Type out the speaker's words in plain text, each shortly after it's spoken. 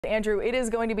Andrew, it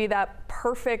is going to be that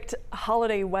perfect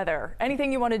holiday weather.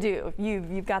 Anything you want to do,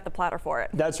 you've got the platter for it.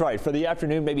 That's right. For the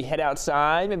afternoon, maybe head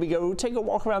outside, maybe go take a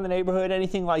walk around the neighborhood,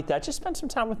 anything like that. Just spend some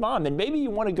time with mom. And maybe you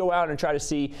want to go out and try to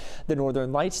see the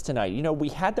Northern Lights tonight. You know, we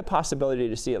had the possibility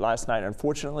to see it last night.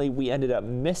 Unfortunately, we ended up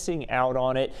missing out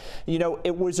on it. You know,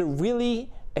 it was a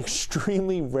really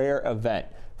extremely rare event.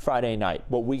 Friday night,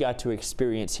 what we got to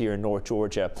experience here in North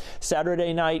Georgia.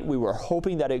 Saturday night, we were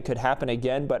hoping that it could happen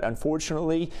again, but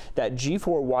unfortunately, that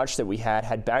G4 watch that we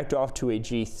had backed off to a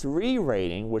G3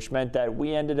 rating, which meant that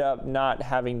we ended up not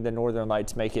having the Northern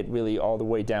Lights make it really all the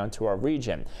way down to our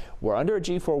region. We're under a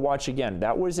G4 watch again.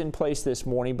 That was in place this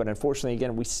morning, but unfortunately,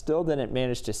 again, we still didn't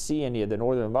manage to see any of the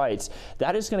Northern Lights.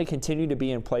 That is going to continue to be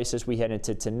in place as we head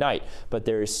into tonight, but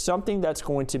there is something that's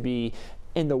going to be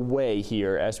in the way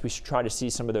here as we try to see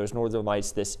some of those Northern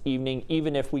Lights this evening,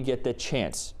 even if we get the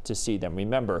chance to see them.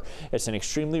 Remember, it's an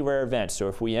extremely rare event, so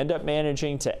if we end up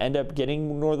managing to end up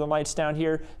getting Northern Lights down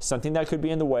here, something that could be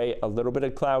in the way, a little bit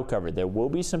of cloud cover. There will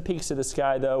be some peaks of the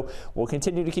sky, though. We'll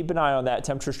continue to keep an eye on that.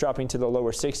 Temperatures dropping to the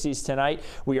lower 60s tonight.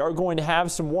 We are going to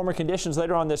have some warmer conditions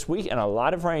later on this week and a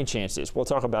lot of rain chances. We'll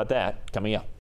talk about that coming up.